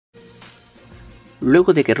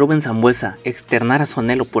Luego de que Rubén Sambueza externara su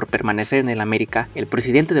anhelo por permanecer en el América, el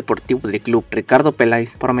presidente deportivo del club, Ricardo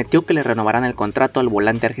Peláez, prometió que le renovarán el contrato al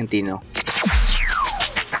volante argentino.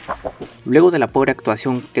 Luego de la pobre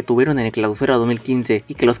actuación que tuvieron en el Clausura 2015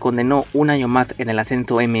 y que los condenó un año más en el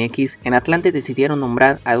ascenso MX, en Atlante decidieron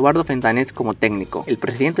nombrar a Eduardo Fentanés como técnico. El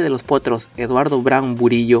presidente de los Potros, Eduardo Brown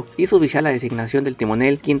Burillo, hizo oficial la designación del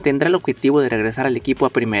timonel, quien tendrá el objetivo de regresar al equipo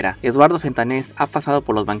a primera. Eduardo Fentanés ha pasado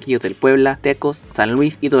por los banquillos del Puebla, Tecos, San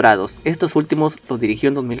Luis y Dorados. Estos últimos los dirigió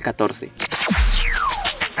en 2014.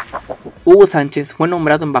 Hugo Sánchez fue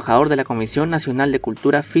nombrado embajador de la Comisión Nacional de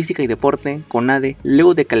Cultura Física y Deporte, CONADE,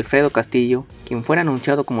 luego de que Alfredo Castillo, quien fuera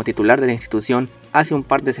anunciado como titular de la institución hace un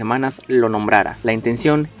par de semanas, lo nombrara. La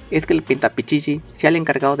intención es que el Pentapichichi sea el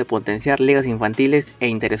encargado de potenciar ligas infantiles e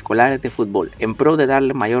interescolares de fútbol, en pro de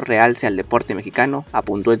darle mayor realce al deporte mexicano,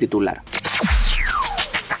 apuntó el titular.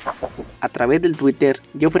 A través del Twitter,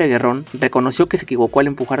 Jofre Aguerrón reconoció que se equivocó al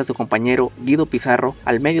empujar a su compañero Guido Pizarro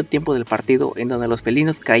al medio tiempo del partido, en donde los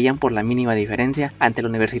felinos caían por la mínima diferencia ante el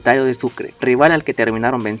Universitario de Sucre, rival al que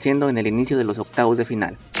terminaron venciendo en el inicio de los octavos de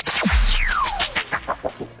final.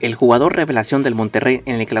 El jugador revelación del Monterrey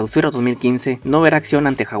en el Clausura 2015 no verá acción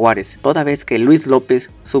ante Jaguares, toda vez que Luis López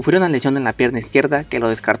sufrió una lesión en la pierna izquierda que lo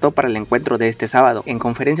descartó para el encuentro de este sábado. En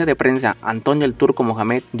conferencia de prensa, Antonio el Turco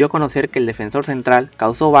Mohamed dio a conocer que el defensor central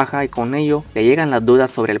causó baja y con ello le llegan las dudas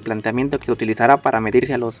sobre el planteamiento que se utilizará para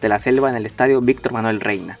medirse a los de la Selva en el estadio Víctor Manuel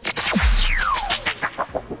Reina.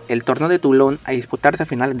 El torneo de Toulon, a disputarse a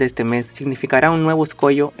finales de este mes, significará un nuevo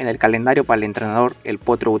escollo en el calendario para el entrenador El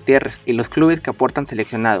Potro Gutiérrez y los clubes que aportan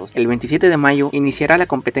seleccionados. El 27 de mayo iniciará la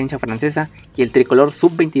competencia francesa y el tricolor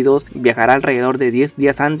sub-22 viajará alrededor de 10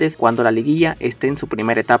 días antes, cuando la liguilla esté en su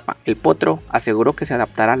primera etapa. El Potro aseguró que se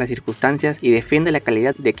adaptará a las circunstancias y defiende la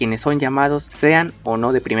calidad de quienes son llamados, sean o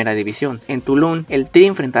no de primera división. En Toulon, el Tri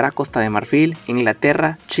enfrentará a Costa de Marfil,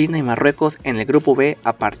 Inglaterra, China y Marruecos en el grupo B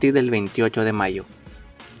a partir del 28 de mayo.